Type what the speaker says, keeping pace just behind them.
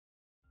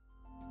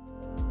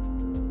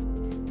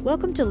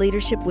Welcome to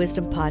Leadership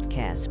Wisdom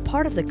Podcast,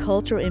 part of the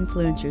cultural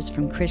influencers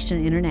from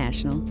Christian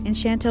International and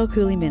Chantel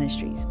Cooley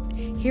Ministries.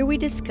 Here we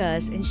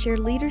discuss and share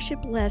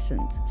leadership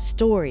lessons,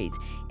 stories,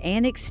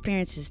 and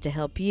experiences to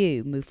help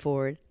you move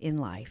forward in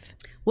life.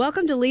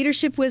 Welcome to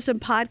Leadership Wisdom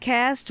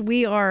Podcast.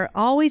 We are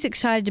always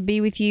excited to be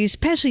with you,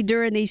 especially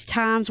during these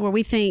times where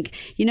we think,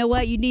 you know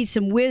what, you need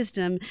some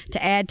wisdom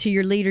to add to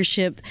your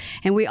leadership,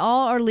 and we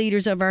all are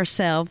leaders of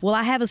ourselves. Well,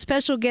 I have a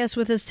special guest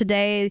with us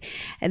today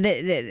that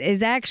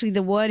is actually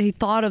the one who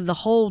thought of the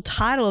whole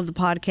title of the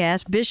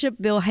podcast, Bishop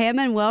Bill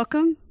Hamon.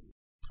 Welcome.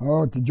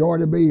 Oh, it's a joy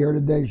to be here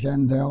today,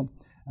 Chantel.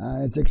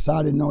 It's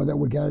exciting to know that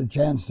we got a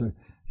chance to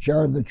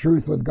share the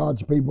truth with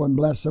God's people and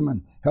bless them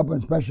and help them,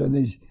 especially in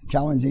these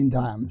challenging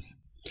times.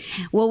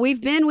 Well,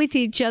 we've been with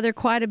each other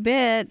quite a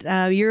bit.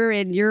 You're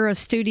in your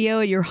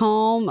studio at your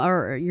home,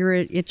 or you're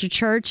at your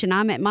church, and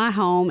I'm at my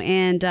home.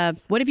 And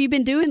what have you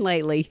been doing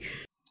lately?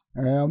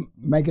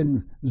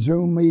 Making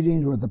Zoom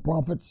meetings with the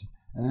prophets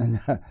and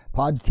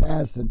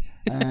podcasts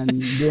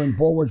and doing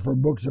forwards for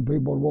books that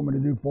people want me to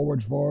do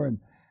forwards for,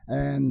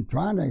 and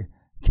trying to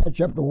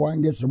catch up to where I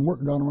can get some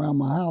work done around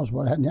my house,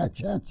 but I hadn't had a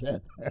chance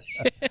yet.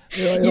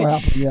 It'll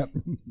happen yet.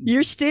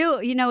 You're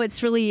still,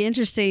 it's really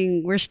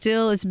interesting.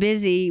 It's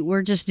busy.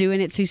 We're just doing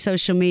it through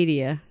social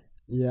media.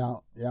 Yeah,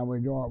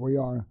 we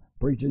are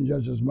preaching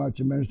just as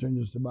much and ministering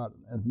just about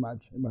as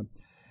much.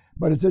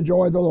 But it's a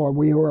joy of the Lord.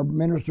 We who are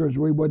ministers,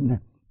 we wouldn't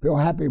feel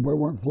happy if we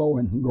weren't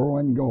flowing,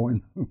 growing,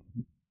 going.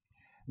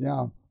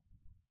 Yeah.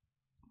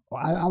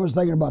 I was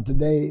thinking about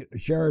today,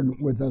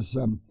 sharing with us,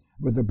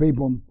 with the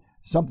people,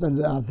 something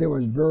that I think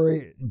was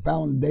very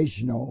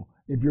foundational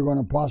if you're going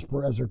to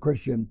prosper as a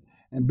Christian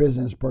and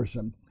business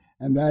person.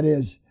 And that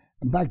is,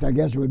 in fact, I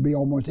guess it would be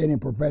almost any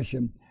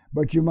profession,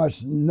 but you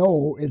must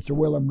know it's the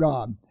will of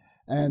God.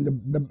 And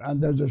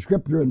there's a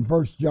scripture in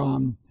 1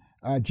 John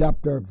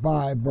chapter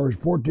 5, verse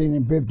 14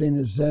 and 15.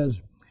 It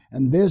says,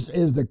 "And this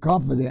is the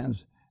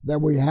confidence that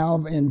we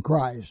have in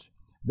Christ,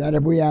 that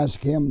if we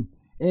ask him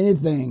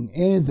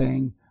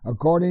anything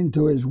according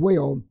to his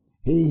will,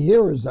 he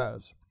hears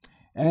us.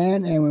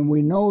 And when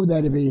we know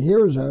that if he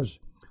hears us,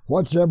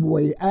 whatsoever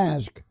we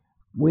ask,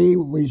 we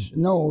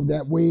know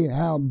that we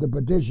have the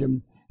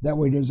petition that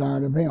we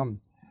desired of him."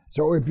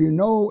 So if you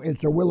know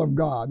it's the will of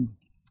God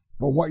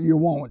for what you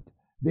want,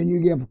 then you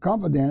give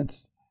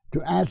confidence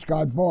to ask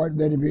God for it.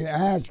 That if you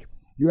ask,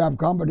 you have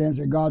confidence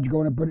that God's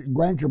going to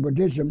grant your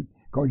petition,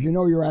 because you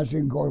know you're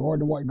asking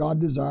according to what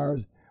God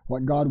desires,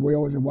 what God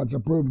wills, and what's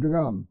approved of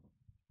God.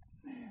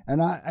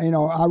 And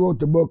I wrote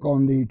the book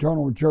on the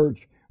eternal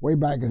church way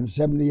back in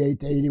 78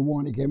 to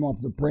 81. It came off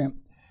the print.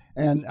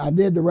 And I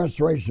did the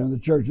restoration of the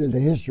church, did the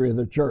history of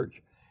the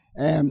church.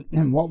 And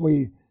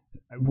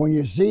when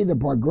you see the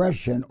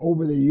progression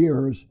over the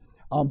years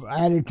of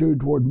attitude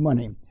toward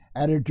money,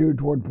 attitude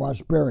toward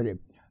prosperity,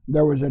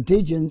 there was a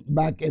teaching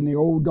back in the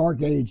old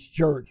Dark Age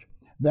church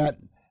that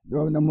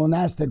the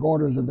monastic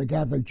orders of the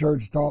Catholic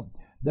Church taught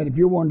that if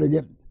you wanted to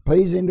get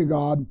pleasing to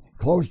God,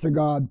 close to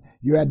God,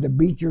 you had to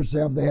beat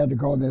yourself. They had to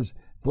call this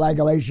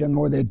flagellation,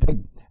 where they'd take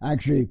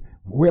actually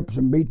whips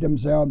and beat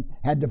themselves,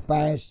 had to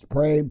fast,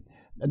 pray.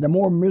 And the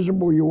more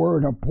miserable you were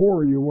and the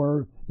poorer you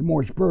were, the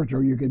more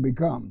spiritual you could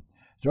become.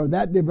 So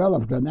that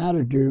developed an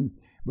attitude,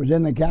 was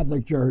in the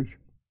Catholic Church,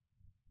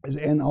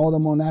 in all the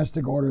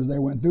monastic orders, they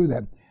went through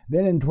that.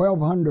 Then in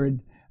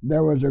 1200,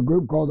 there was a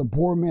group called the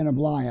Poor Men of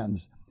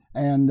Lyons,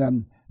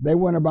 and they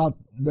went about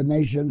the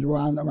nations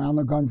around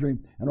the country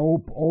in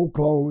old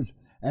clothes,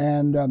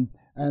 and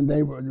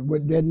they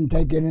didn't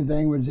take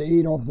anything, was to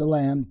eat off the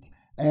land,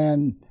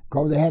 and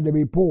because they had to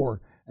be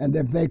poor. And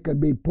if they could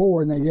be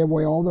poor, and they gave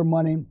away all their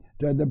money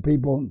to the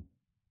people,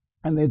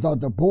 and they thought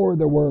the poorer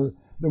they were,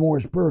 the more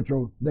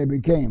spiritual they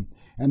became.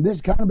 And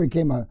this kind of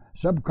became a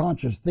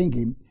subconscious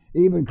thinking,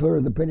 even clear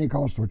of the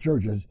Pentecostal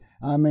churches.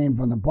 I mean,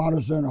 from the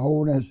Protestant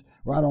holiness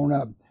right on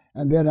up.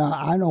 And then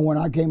I know when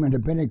I came into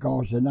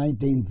Pentecost in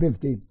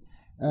 1950,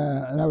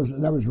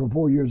 that was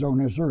before you was on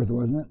this earth,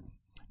 wasn't it?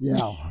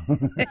 Yeah.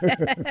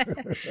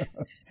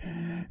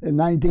 In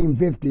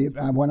 1950,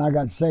 when I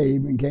got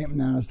saved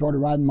and I started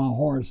riding my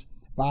horse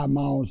 5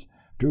 miles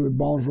to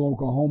Ballsville,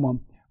 Oklahoma,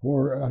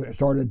 where I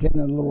started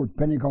attending a little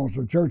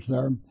Pentecostal church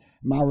there.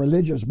 My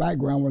religious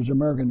background was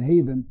American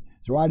heathen,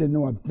 so I didn't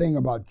know a thing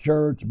about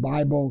church,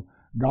 Bible,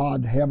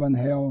 God, heaven,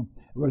 hell.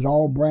 It was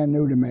all brand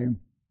new to me.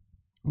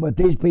 But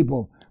these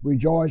people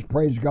rejoiced,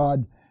 praised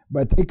God,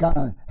 but they kind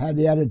of had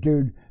the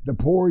attitude, the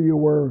poorer you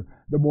were,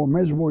 the more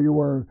miserable you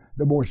were,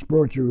 the more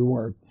spiritual you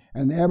were.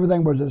 And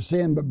everything was a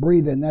sin but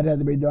breathing. That had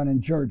to be done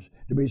in church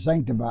to be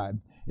sanctified.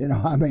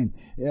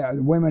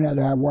 The women had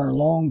to wear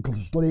long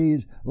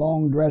sleeves,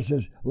 long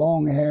dresses,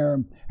 long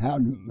hair.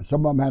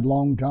 Some of them had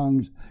long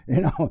tongues,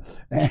 and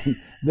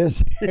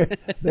this,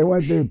 they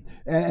went through.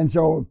 And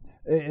so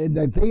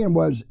the thing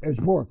was, it's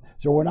poor.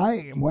 So when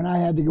I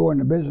had to go in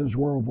the business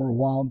world for a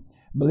while,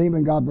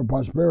 believing God for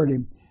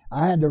prosperity,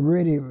 I had to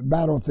really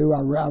battle through.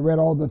 I read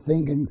all the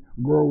Think and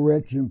Grow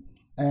Rich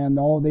and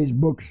all these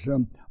books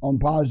on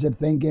positive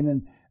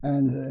thinking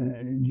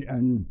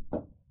and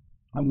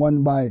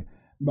one by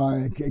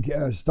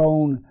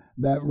Stone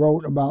that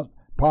wrote about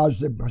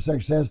positive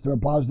success through a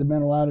positive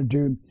mental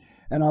attitude.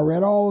 And I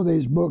read all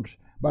these books,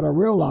 but I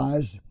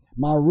realized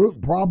my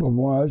root problem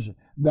was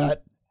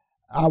that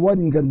I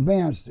wasn't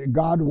convinced that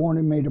God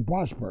wanted me to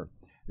prosper,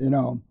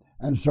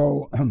 And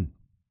so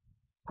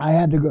I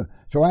had to go.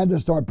 So I had to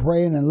start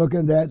praying and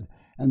looking at that,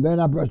 and then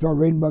I started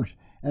reading books,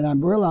 and I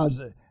realized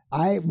that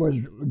I was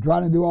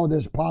trying to do all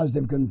this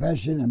positive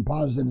confession and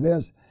positive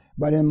this,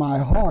 but in my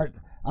heart,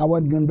 I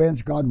wasn't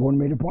convinced God wanted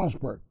me to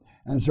prosper.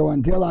 And so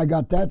until I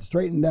got that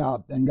straightened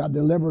out and got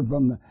delivered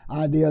from the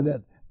idea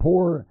that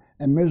poor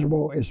and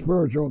miserable is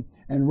spiritual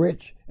and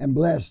rich and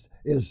blessed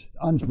is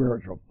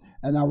unspiritual.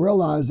 And I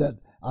realized that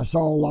I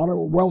saw a lot of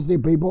wealthy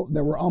people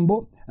that were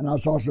humble, and I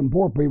saw some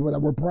poor people that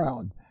were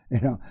proud.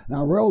 And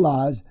I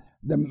realized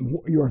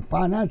that your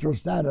financial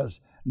status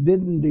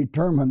didn't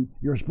determine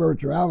your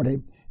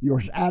spirituality. Your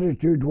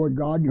attitude toward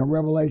God, your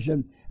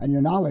revelation, and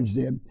your knowledge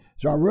did.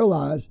 So I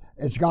realized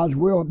it's God's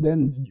will.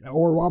 Then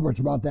Oral Roberts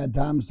about that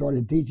time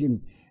started teaching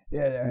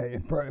 3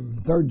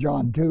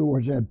 John 2,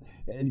 where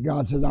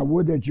God says, I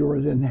would that you were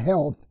in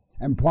health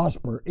and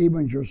prosper,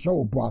 even as your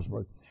soul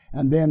prospered.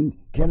 And then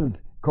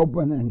Kenneth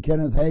Copeland and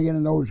Kenneth Hagin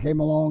and those came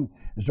along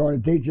and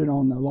started teaching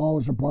on the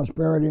laws of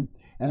prosperity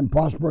and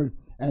prosper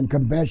and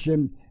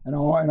confession and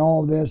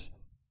all this.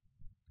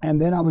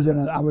 And then I was in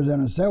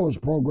a sales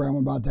program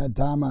about that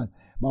time.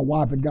 My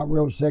wife had got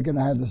real sick and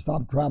I had to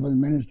stop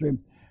traveling ministry.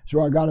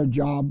 So I got a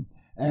job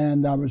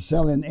and I was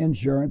selling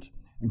insurance.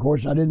 Of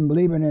course, I didn't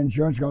believe in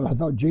insurance because I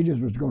thought Jesus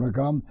was going to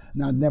come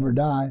and I'd never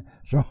die.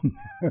 So,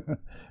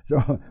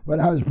 but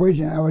I was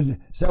preaching, I was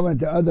selling it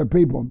to other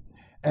people.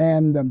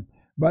 And,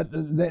 but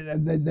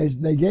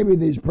they gave me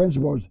these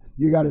principles.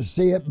 You got to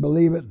see it,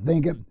 believe it,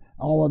 think it,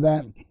 all of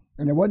that.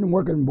 And it wasn't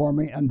working for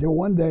me until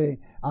one day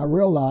I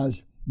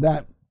realized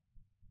that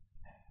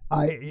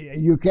I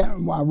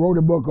wrote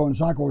a book on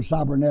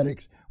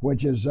psycho-cybernetics,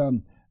 which is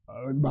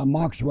by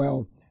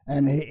Maxwell,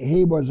 and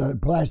he was a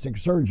plastic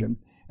surgeon,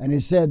 and he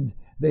said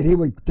that he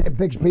would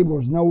fix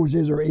people's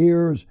noses or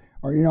ears,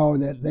 or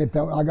that they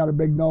felt, I got a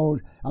big nose,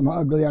 I'm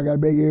ugly, I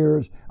got big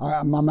ears,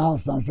 my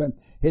mouth's not straight.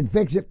 He'd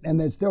fix it, and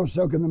they'd still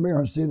look in the mirror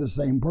and see the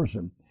same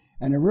person.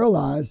 And he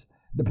realized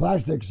the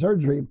plastic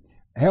surgery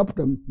helped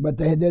them, but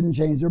they didn't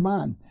change their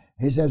mind.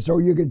 He said, so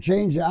you could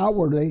change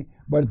outwardly,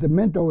 but if the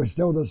mental is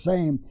still the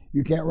same,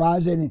 you can't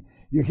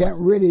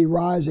really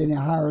rise any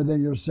higher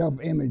than your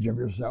self-image of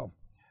yourself.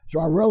 So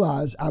I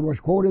realized I was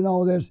quoting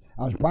all this,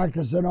 I was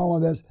practicing all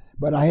of this,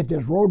 but I hit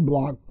this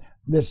roadblock,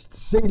 this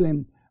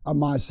ceiling of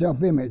my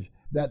self-image,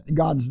 that it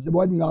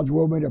wasn't God's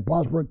will for me to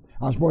prosper.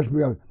 I was supposed to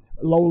be a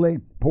lowly,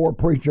 poor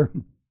preacher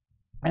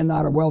and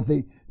not a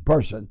wealthy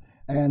person.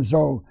 And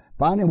so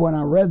finally, when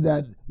I read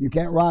that, you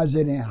can't rise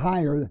any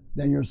higher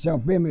than your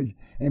self-image.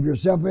 And if your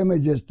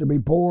self-image is to be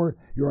poor,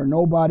 you're a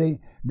nobody.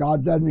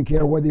 God doesn't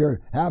care whether you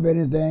have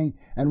anything.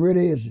 And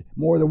really, it's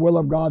more the will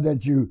of God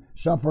that you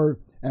suffer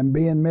and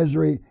be in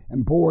misery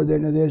and poor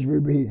than it is for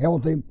you to be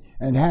healthy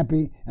and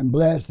happy and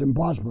blessed and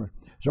prosperous.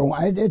 So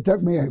it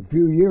took me a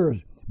few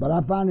years, but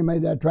I finally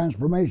made that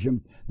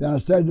transformation. Then I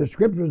studied the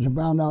scriptures and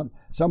found out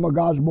some of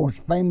God's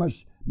most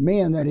famous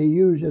men that he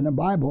used in the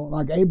Bible,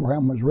 like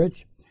Abraham was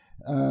rich.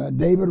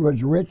 David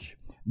was rich.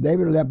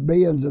 David left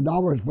billions of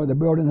dollars for the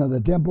building of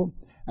the temple.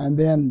 And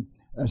then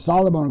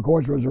Solomon, of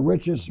course, was the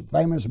richest,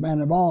 famous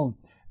man of all.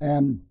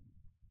 And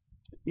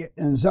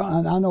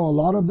I know a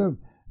lot of the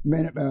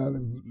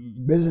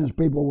business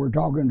people we're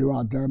talking to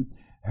out there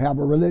have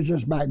a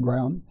religious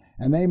background,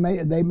 and they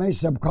may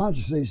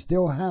subconsciously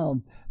still have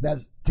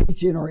that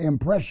teaching or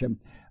impression.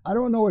 I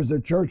don't know if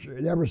the church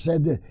ever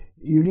said that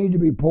you need to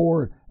be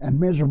poor and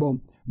miserable,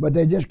 but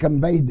they just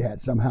conveyed that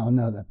somehow or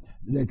another.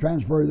 They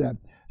transferred that.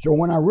 So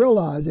when I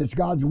realized it's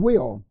God's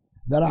will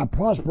that I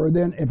prosper,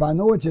 then if I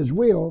know it's his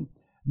will,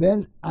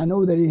 then I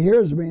know that he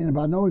hears me. And if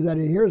I know that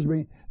he hears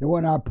me, then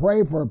when I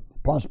pray for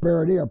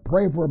prosperity or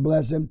pray for a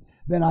blessing,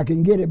 then I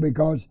can get it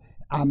because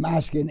I'm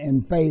asking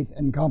in faith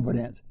and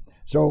confidence.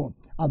 So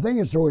I think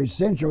it's so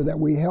essential that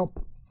we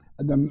help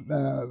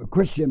the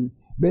Christian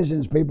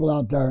business people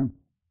out there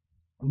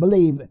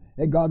believe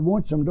that God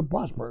wants them to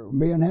prosper and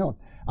be in health.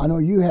 I know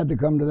you had to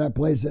come to that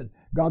place that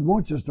God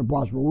wants us to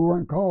prosper. We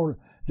weren't called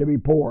to be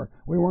poor.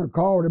 We weren't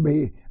called to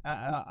be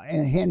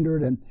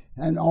hindered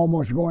and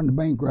almost going to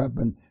bankrupt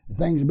and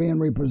things being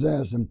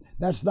repossessed. And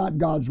that's not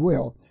God's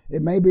will.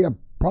 It may be a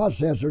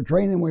process or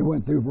training we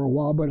went through for a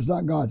while, but it's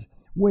not God's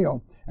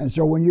will. And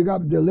so when you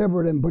got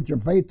delivered and put your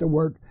faith to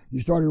work, you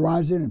started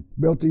rising and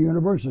built a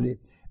university.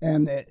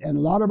 And a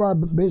lot of our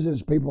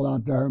business people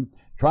out there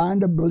trying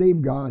to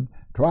believe God,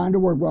 trying to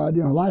work God.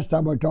 Last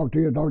time I talked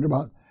to you, I talked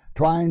about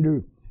trying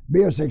to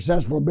be a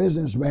successful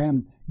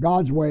businessman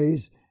God's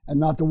ways and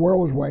not the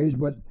world's ways.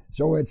 But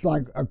so it's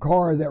like a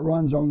car that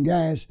runs on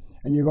gas,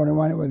 and you're going to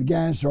run it with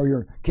gas. So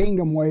your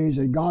kingdom ways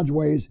and God's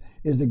ways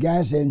is the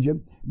gas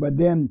engine. But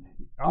then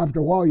after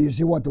a while, you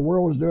see what the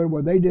world's doing.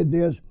 Well, they did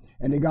this,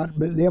 and they got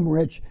them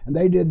rich, and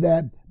they did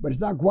that. But it's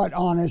not quite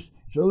honest.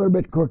 It's a little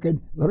bit crooked,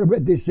 a little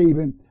bit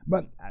deceiving.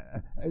 But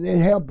it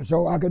helped,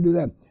 so I could do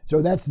that.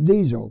 So that's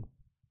diesel.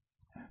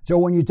 So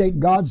when you take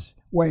God's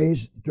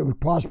ways to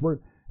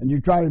prosper, and you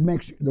try to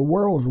mix the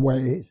world's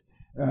ways,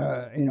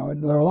 they're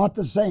a lot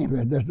the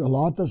same. There's a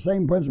lot the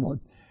same principle.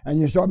 And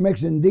you start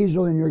mixing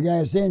diesel in your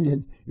gas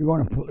engine, you're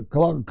going to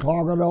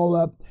clog it all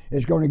up.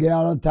 It's going to get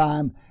out of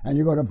time, and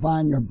you're going to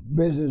find your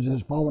business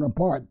is falling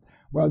apart.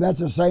 Well, that's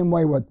the same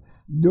way with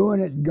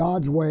doing it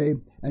God's way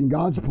and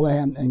God's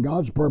plan and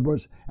God's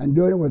purpose, and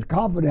doing it with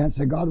confidence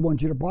that God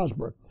wants you to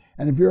prosper.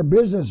 And if you're a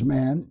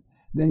businessman,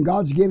 then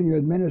God's given you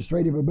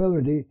administrative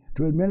ability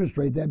to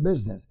administrate that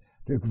business,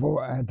 to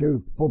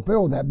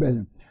fulfill that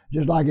business.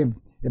 Just like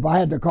if I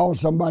had to call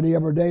somebody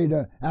every day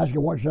to ask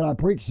him, what should I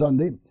preach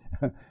Sunday?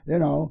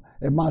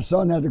 If my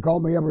son had to call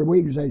me every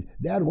week and say,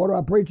 Dad, what do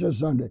I preach this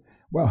Sunday?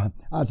 Well,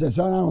 I said,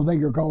 son, I don't think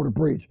you're called to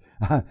preach.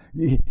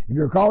 If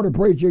you're called to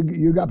preach,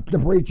 you got to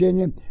preach in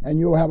you, and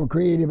you'll have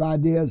creative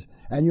ideas,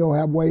 and you'll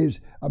have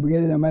ways of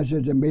getting the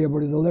message and be able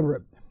to deliver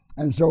it.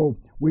 And so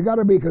we got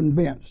to be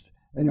convinced.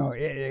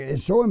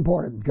 It's so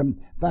important.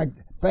 In fact,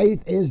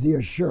 faith is the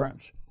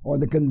assurance or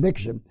the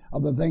conviction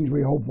of the things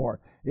we hope for.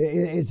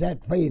 It's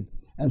that faith.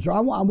 And so I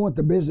want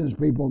the business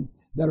people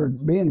that are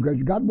being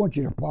Christian. God wants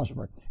you to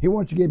prosper. He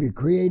wants to give you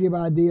creative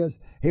ideas.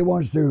 He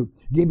wants to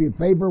give you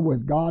favor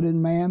with God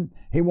and man.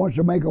 He wants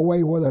to make a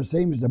way where there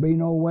seems to be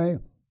no way.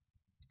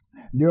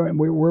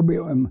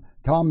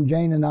 Tom,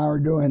 Jane, and I are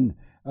doing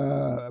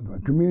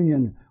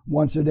communion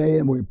once a day,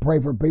 and we pray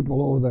for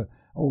people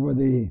over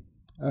the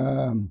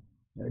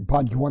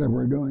podcast, whatever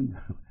we're doing,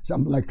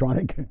 something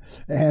electronic,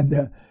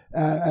 and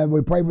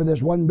we pray for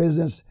this one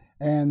business.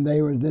 And they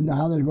didn't know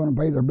how they were going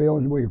to pay their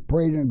bills. We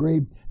prayed and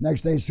agreed.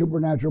 Next day,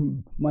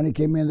 supernatural money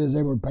came in. They was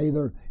able to pay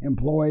their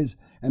employees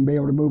and be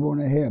able to move on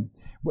ahead.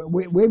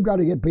 We've got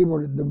to get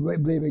people to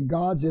believe that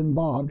God's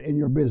involved in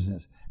your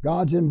business.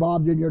 God's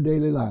involved in your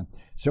daily life.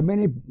 So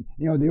many,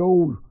 the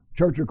old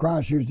Church of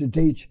Christ used to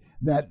teach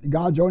that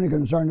God's only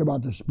concerned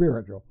about the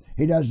spiritual.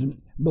 He doesn't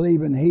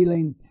believe in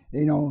healing.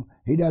 He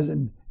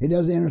doesn't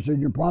interested in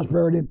your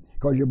prosperity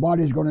because your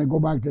body's going to go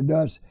back to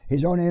dust.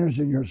 He's only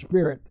interested in your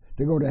spirit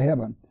to go to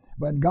heaven.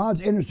 But God's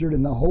interested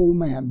in the whole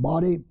man,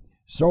 body,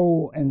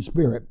 soul, and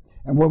spirit.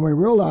 And when we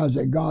realize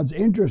that God's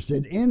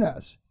interested in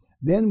us,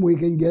 then we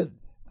can get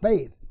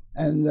faith.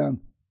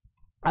 And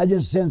I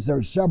just sense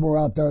there's several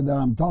out there that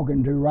I'm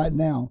talking to right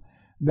now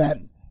that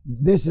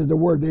this is the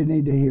word they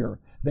need to hear.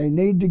 They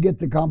need to get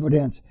the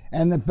confidence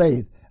and the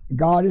faith.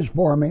 God is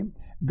for me.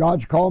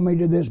 God's called me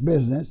to this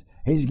business.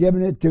 He's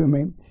given it to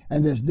me.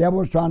 And this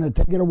devil's trying to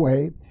take it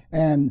away.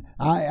 And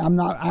I'm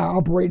not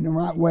operating the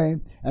right way,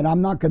 and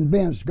I'm not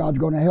convinced God's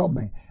going to help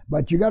me.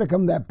 But you got to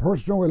come to that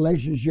personal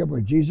relationship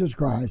with Jesus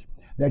Christ,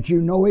 that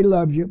you know He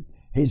loves you,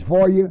 He's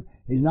for you,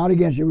 He's not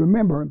against you.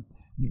 Remember,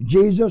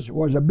 Jesus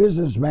was a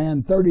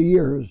businessman 30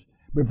 years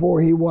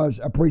before He was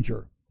a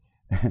preacher.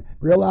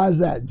 Realize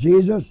that.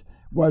 Jesus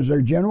was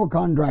a general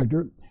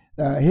contractor.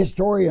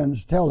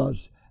 Historians tell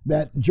us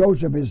that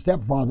Joseph, his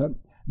stepfather,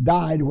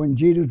 died when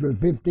Jesus was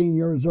 15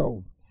 years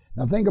old.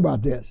 Now think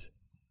about this.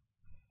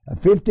 A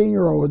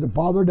 15-year-old, the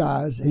father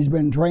dies. He's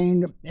been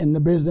trained in the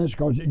business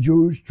because the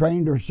Jews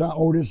trained their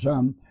oldest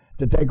son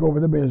to take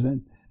over the business.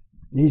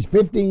 He's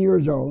 15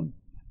 years old.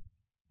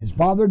 His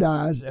father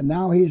dies, and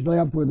now he's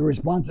left with the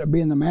responsibility of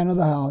being the man of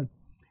the house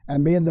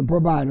and being the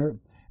provider.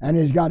 And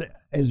he's got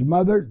his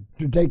mother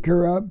to take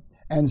care of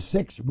and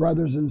 6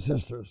 brothers and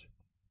sisters.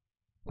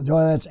 So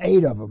that's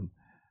 8 of them.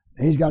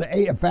 He's got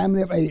a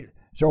family of 8.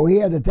 So he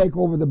had to take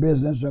over the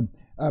business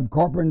of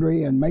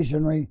carpentry and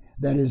masonry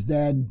that his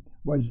dad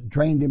was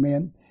trained him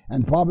in,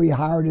 and probably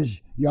hired his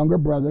younger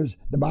brothers.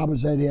 The Bible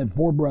said he had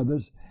 4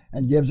 brothers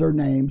and gives their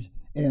names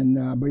in,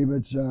 I believe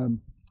it's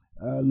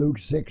Luke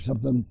 6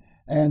 something.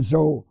 And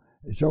so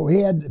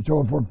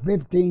for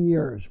 15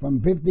 years,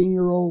 from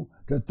 15-year-old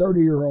to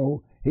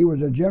 30-year-old, he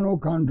was a general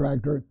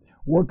contractor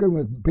working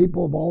with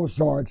people of all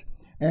sorts.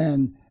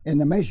 And in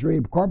the masonry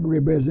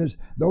carpentry business,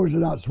 those are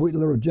not sweet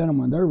little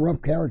gentlemen. They're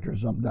rough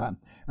characters sometimes.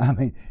 I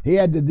mean, he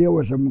had to deal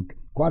with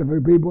quite a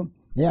few people.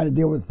 He had to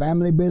deal with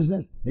family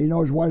business. He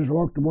knows what it's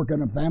like to work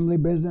in a family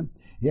business.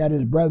 He had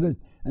his brothers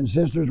and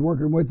sisters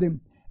working with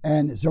him.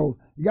 And so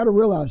you got to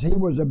realize he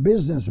was a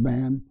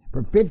businessman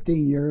for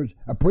 15 years,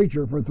 a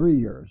preacher for 3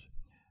 years.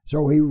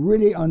 So he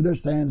really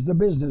understands the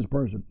business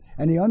person.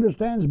 And he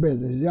understands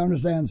business. He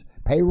understands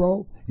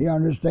payroll. He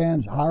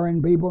understands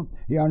hiring people.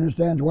 He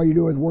understands what you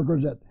do with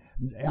workers. That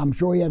I'm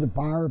sure he had to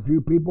fire a few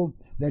people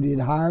that he had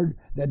hired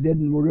that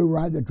didn't do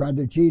right, that tried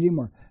to cheat him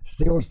or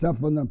steal stuff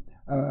from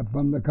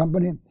the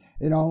company.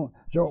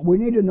 So we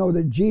need to know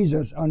that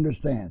Jesus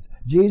understands.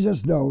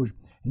 Jesus knows.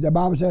 The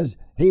Bible says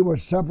he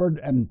was suffered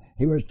and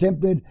he was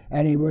tempted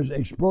and he was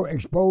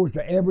exposed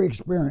to every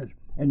experience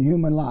in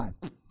human life.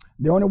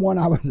 The only one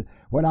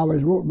when I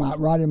was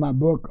writing my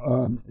book,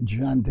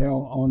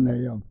 Chantel,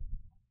 on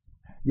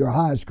Your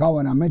Highest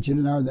Calling, I mentioned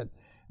in there that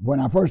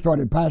when I first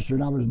started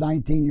pastoring, I was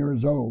 19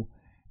 years old,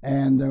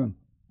 and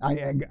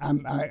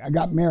I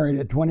got married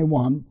at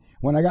 21.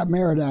 When I got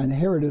married, I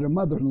inherited a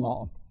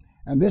mother-in-law,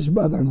 and this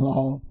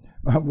mother-in-law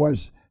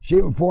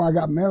before I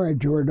got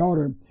married to her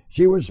daughter,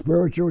 She was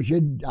spiritual.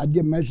 I'd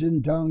give messages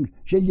in tongues.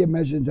 She'd give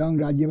messages in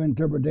tongues. I'd give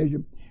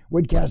interpretation.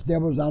 We'd cast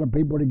devils out of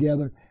people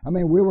together. I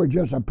mean, we were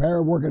just a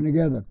pair working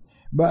together.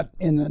 But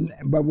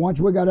once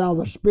we got out of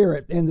the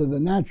spirit into the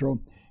natural,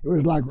 it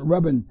was like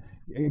rubbing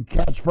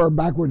cat's fur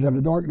backwards at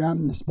a dark night,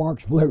 and the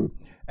sparks flew.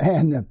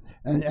 And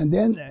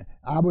then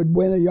I would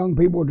win the young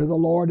people to the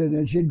Lord, and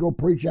then she'd go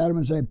preach at them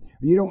and say,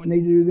 you don't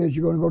need to do this.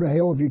 You're going to go to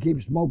hell if you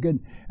keep smoking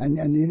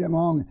and you do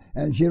wrong.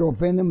 And she'd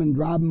offend them and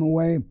drive them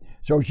away.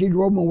 So she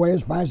drove them away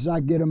as fast as I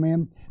could get them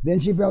in. Then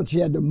she felt she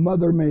had to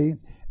mother me,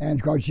 and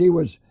because she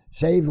was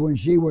saved when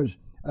she was,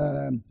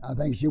 I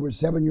think she was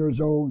 7 years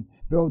old,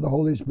 filled with the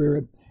Holy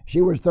Spirit. She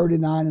was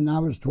 39 and I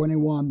was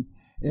 21,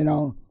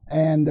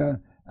 and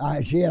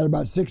she had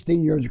about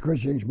 16 years of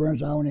Christian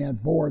experience. I only had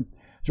 4.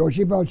 So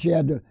she felt she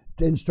had to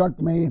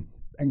instruct me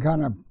and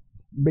kind of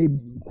be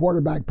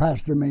quarterback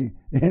pastor me,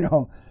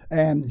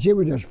 and she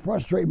was just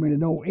frustrating me to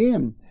no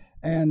end.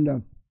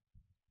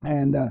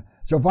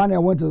 So finally I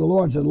went to the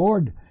Lord and said,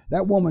 Lord,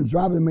 that woman's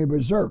driving me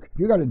berserk.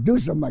 You got to do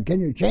something. Can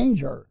you change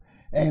her?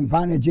 And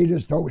finally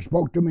Jesus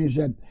spoke to me and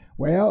said,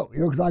 well, it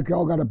looks like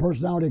y'all got a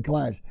personality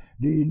clash.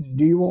 Do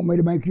you want me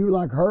to make you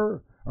like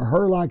her or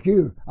her like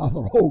you? I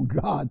thought, oh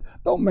God,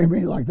 don't make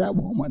me like that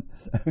woman.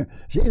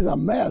 She's a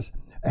mess.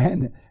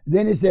 And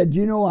then he said,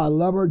 you know, I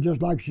love her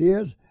just like she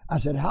is. I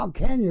said, how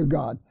can you,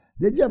 God?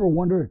 Did you ever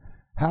wonder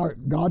how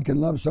God can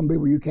love some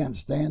people you can't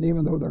stand,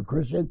 even though they're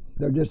Christian?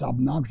 They're just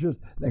obnoxious.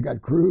 They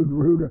got crude,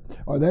 rude,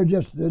 or they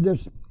just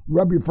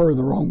rub your fur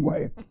the wrong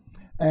way.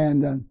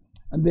 But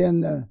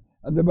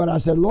I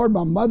said, Lord,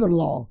 my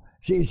mother-in-law,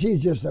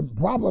 she's just a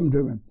problem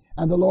to me.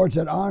 And the Lord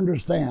said, I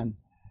understand.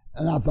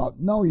 And I thought,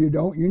 no, you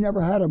don't. You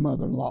never had a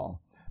mother-in-law.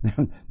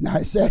 Now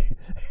he said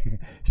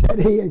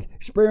he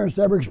experienced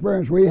every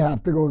experience we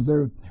have to go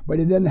through, but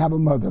he didn't have a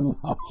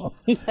mother-in-law.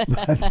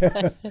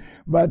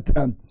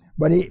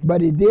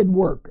 but he did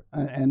work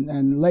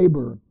and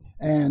labor,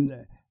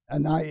 and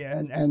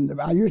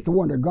I used to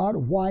wonder, God,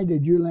 why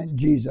did you let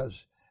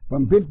Jesus,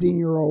 from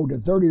 15-year-old to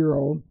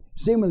 30-year-old,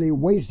 seemingly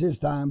waste his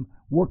time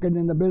working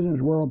in the business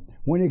world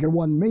when he could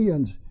win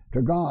millions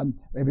to God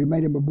if he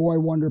made him a boy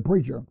wonder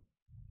preacher?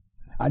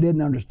 I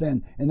didn't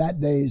understand. In that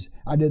days,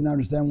 I didn't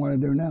understand what I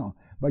do now.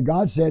 But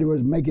God said he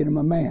was making him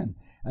a man.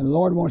 And the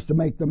Lord wants to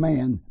make the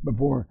man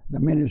before the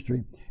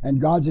ministry.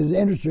 And God's is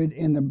interested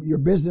in your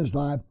business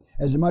life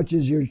as much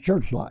as your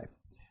church life.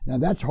 Now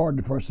that's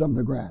hard for some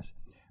to grasp.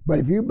 But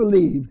if you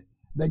believe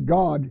that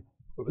God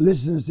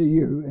listens to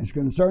you and is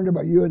concerned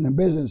about you in the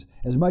business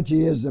as much as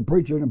he is the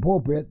preacher in the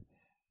pulpit,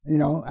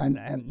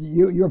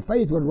 your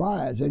faith would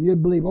rise, and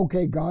you'd believe,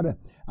 okay, God,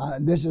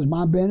 this is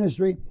my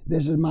ministry,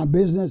 this is my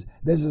business,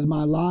 this is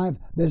my life,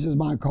 this is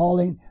my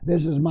calling,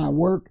 this is my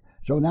work.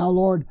 So now,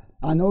 Lord,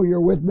 I know you're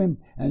with me,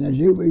 and as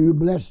you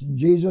blessed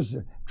Jesus,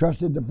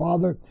 trusted the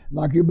Father,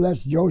 like you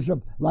blessed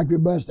Joseph, like you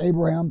blessed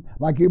Abraham,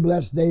 like you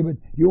blessed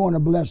David, you want to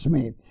bless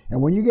me.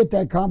 And when you get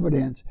that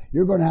confidence,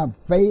 you're going to have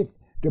faith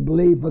to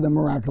believe for the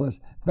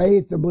miraculous,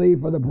 faith to believe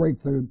for the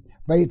breakthrough,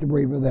 faith to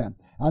believe for that.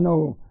 I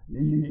know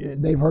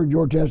they've heard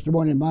your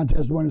testimony and my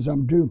testimony and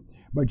some too,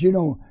 but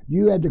you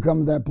had to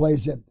come to that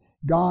place that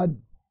God,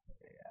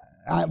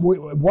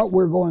 what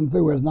we're going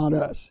through is not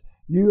us.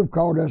 You have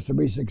called us to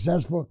be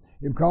successful.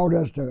 You've called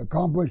us to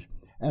accomplish,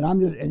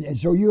 and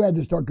so you had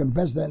to start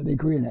confessing that and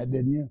decreeing that,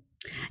 didn't you?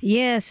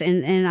 Yes,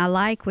 and I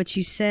like what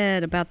you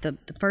said about the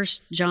 1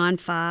 John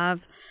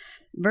 5,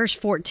 verse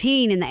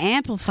 14 in the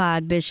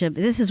Amplified, Bishop.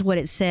 This is what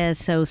it says,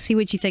 so see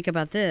what you think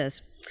about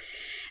this.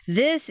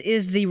 This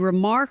is the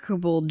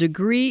remarkable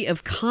degree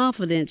of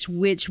confidence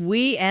which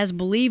we as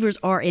believers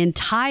are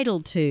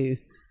entitled to.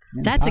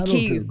 That's a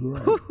key.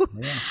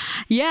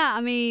 Yeah, I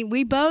mean,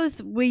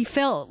 we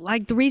felt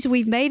like the reason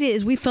we've made it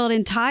is we felt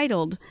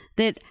entitled,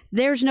 that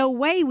there's no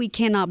way we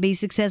cannot be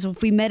successful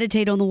if we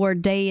meditate on the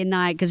word day and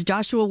night, because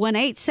Joshua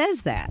 1:8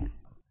 says that.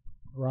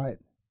 Right.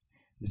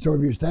 So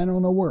if you stand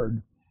on the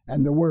word,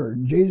 and the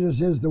word,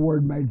 Jesus is the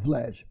word made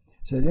flesh. It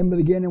said, in the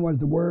beginning was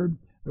the word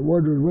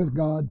was with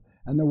God,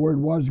 and the word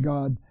was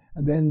God.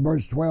 And then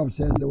verse 12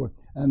 says,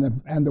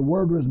 and the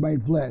word was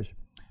made flesh.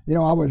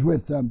 I was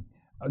with,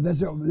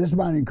 this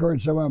might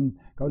encourage some of them,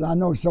 because I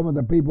know some of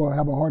the people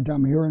have a hard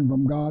time hearing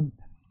from God.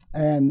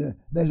 And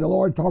they say,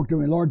 Lord, talk to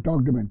me, Lord,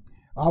 talk to me.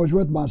 I was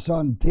with my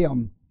son,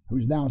 Tim,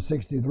 who's now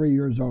 63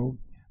 years old.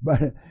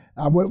 But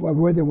I went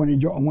with him when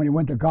he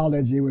went to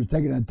college. He was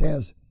taking a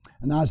test.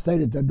 And I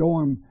stayed at the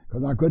dorm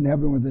because I couldn't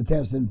help him with the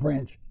test in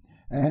French.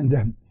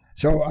 And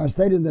so I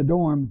stayed in the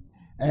dorm.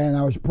 And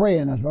I was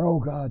praying. I said, oh,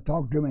 God,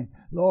 talk to me.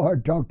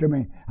 Lord, talk to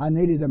me. I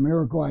needed a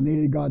miracle. I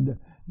needed God to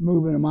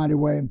move in a mighty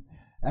way.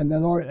 And the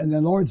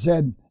Lord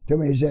said to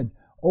me, he said,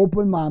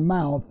 open my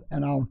mouth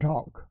and I'll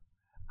talk.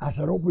 I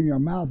said, open your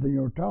mouth and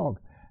you'll talk.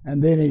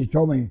 And then he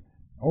told me,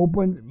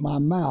 open my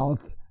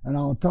mouth and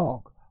I'll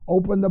talk.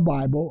 Open the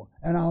Bible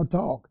and I'll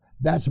talk.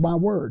 That's my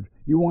word.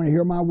 You want to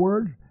hear my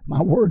word?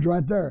 My word's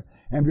right there.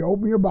 And if you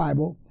open your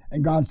Bible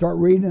and God start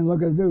reading and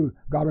look at it,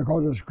 God will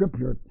cause a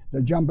scripture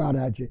to jump out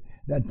at you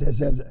that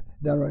says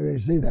that you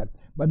see that.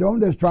 But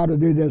don't just try to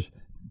do this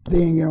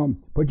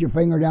thing, put your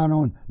finger down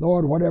on,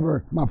 Lord,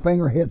 whatever my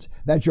finger hits,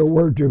 that's your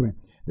word to me.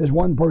 This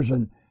one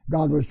person,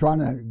 God was trying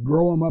to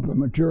grow him up and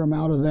mature him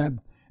out of that,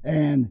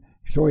 and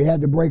so he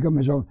had to break him.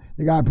 And so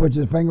the guy puts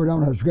his finger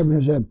down on the scripture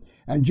and said,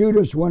 and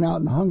Judas went out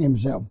and hung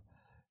himself.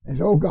 And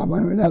so, oh God,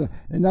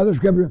 another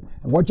scripture,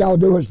 and what y'all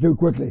do is do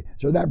quickly.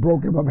 So that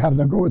broke him up having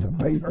to go with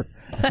the finger.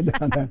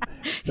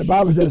 The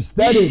Bible says,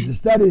 study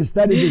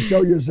to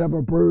show yourself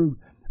approved,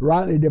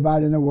 rightly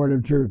dividing the word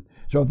of truth.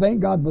 So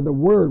thank God for the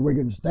word. We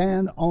can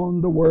stand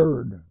on the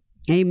word.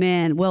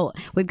 Amen. Well,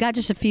 we've got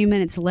just a few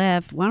minutes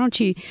left. Why don't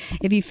you,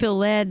 if you feel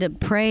led to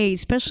pray,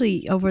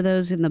 especially over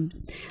those in the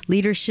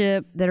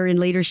leadership, that are in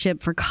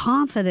leadership, for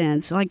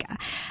confidence. Like,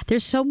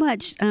 there's so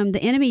much, the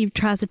enemy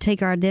tries to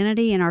take our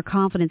identity and our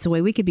confidence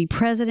away. We could be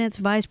presidents,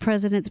 vice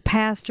presidents,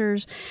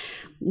 pastors,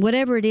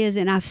 whatever it is.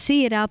 And I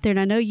see it out there, and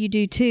I know you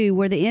do too,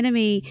 where the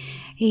enemy,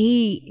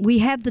 we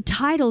have the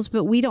titles,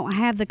 but we don't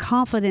have the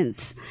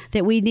confidence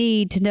that we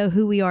need to know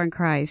who we are in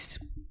Christ.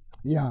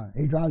 Yeah,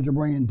 he tries to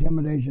bring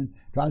intimidation,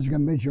 tries to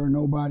convince you're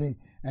nobody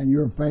and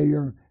you're a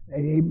failure.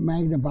 He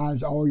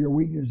magnifies all your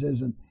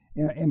weaknesses and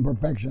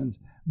imperfections.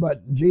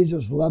 But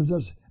Jesus loves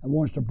us and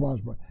wants to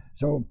prosper.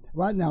 So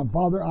right now,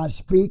 Father, I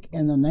speak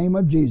in the name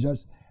of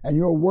Jesus, and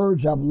your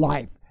words have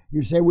life.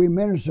 You say we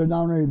minister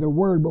not only the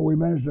word, but we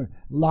minister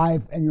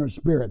life and your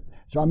spirit.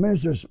 So I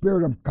minister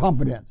spirit of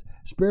confidence,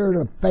 spirit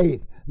of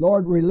faith.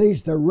 Lord,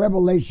 release the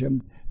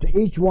revelation to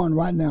each one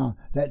right now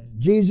that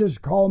Jesus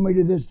called me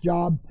to this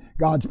job.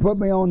 God's put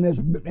me on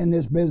in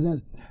this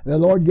business. The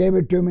Lord gave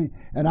it to me,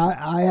 and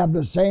I have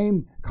the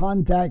same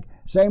contact,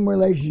 same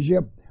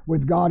relationship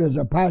with God as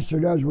a pastor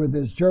does with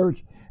his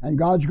church. And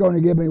God's going to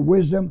give me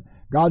wisdom.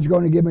 God's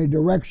going to give me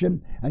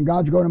direction, and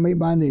God's going to meet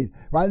my need.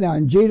 Right now,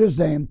 in Jesus'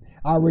 name,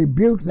 I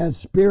rebuke that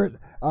spirit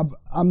of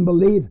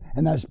unbelief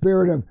and that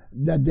spirit of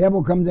the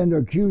devil comes in to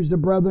accuse the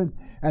brethren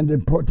and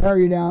to tear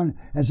you down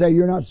and say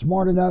you're not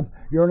smart enough,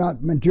 you're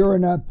not mature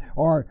enough,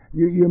 or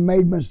you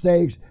made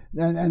mistakes.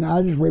 And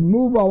I just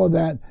remove all of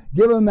that.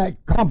 Give them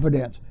that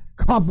confidence.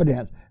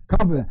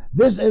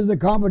 This is the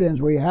confidence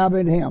we have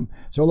in him.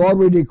 So Lord,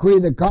 we decree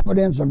the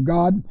confidence of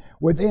God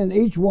within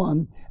each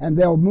one, and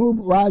they'll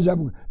rise up.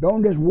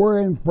 Don't just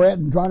worry and fret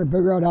and try to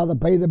figure out how to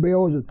pay the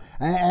bills and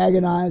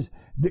agonize.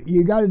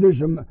 You got to do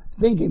some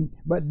thinking,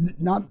 but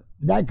not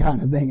that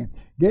kind of thinking.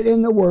 Get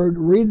in the Word,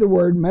 read the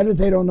Word,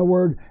 meditate on the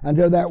Word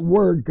until that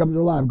Word comes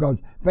alive.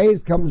 Because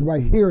faith comes by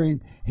hearing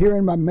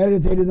by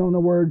meditating on the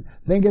Word,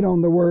 thinking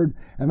on the Word,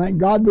 and let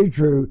God be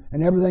true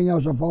and everything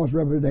else a false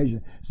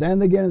reputation.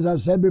 Stand again, as I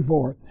said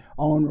before,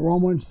 on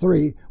Romans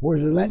 3, where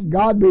it says, let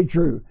God be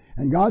true.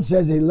 And God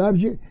says he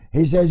loves you.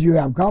 He says you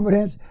have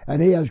confidence,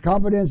 and he has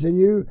confidence in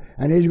you,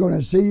 and he's going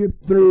to see you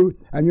through,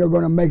 and you're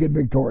going to make it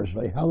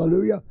victoriously.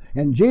 Hallelujah.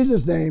 In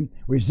Jesus' name,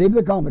 receive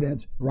the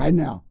confidence right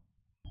now.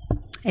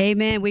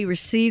 Amen. We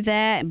receive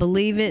that,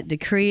 believe it,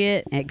 decree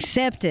it,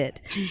 accept it.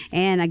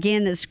 And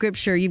again, the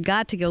scripture, you've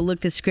got to go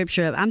look the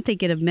scripture up. I'm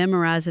thinking of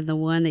memorizing the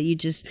one that you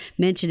just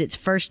mentioned. It's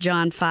 1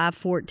 John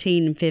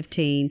 5:14 and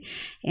 15.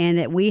 And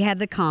that we have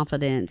the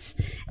confidence,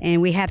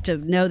 and we have to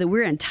know that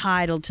we're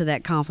entitled to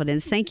that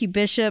confidence. Thank you,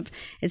 Bishop.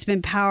 It's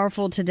been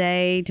powerful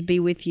today to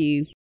be with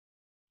you.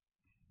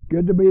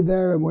 Good to be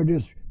there, and we're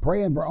just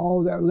praying for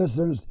all their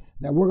listeners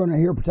that we're going to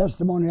hear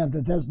testimony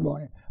after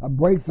testimony, a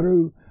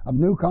breakthrough of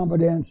new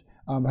confidence,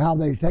 of how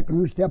they take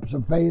new steps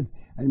of faith,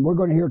 and we're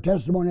going to hear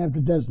testimony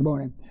after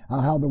testimony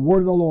how the word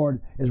of the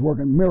Lord is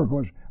working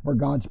miracles for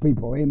God's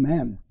people.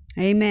 Amen.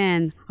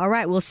 Amen. All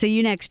right, we'll see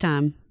you next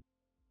time.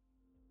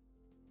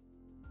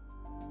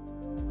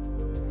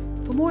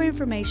 For more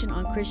information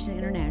on Christian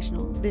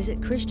International, visit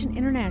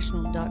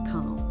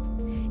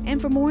ChristianInternational.com.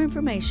 And for more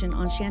information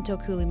on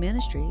Chantel Cooley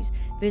Ministries,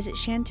 visit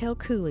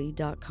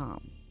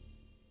ChantelCooley.com.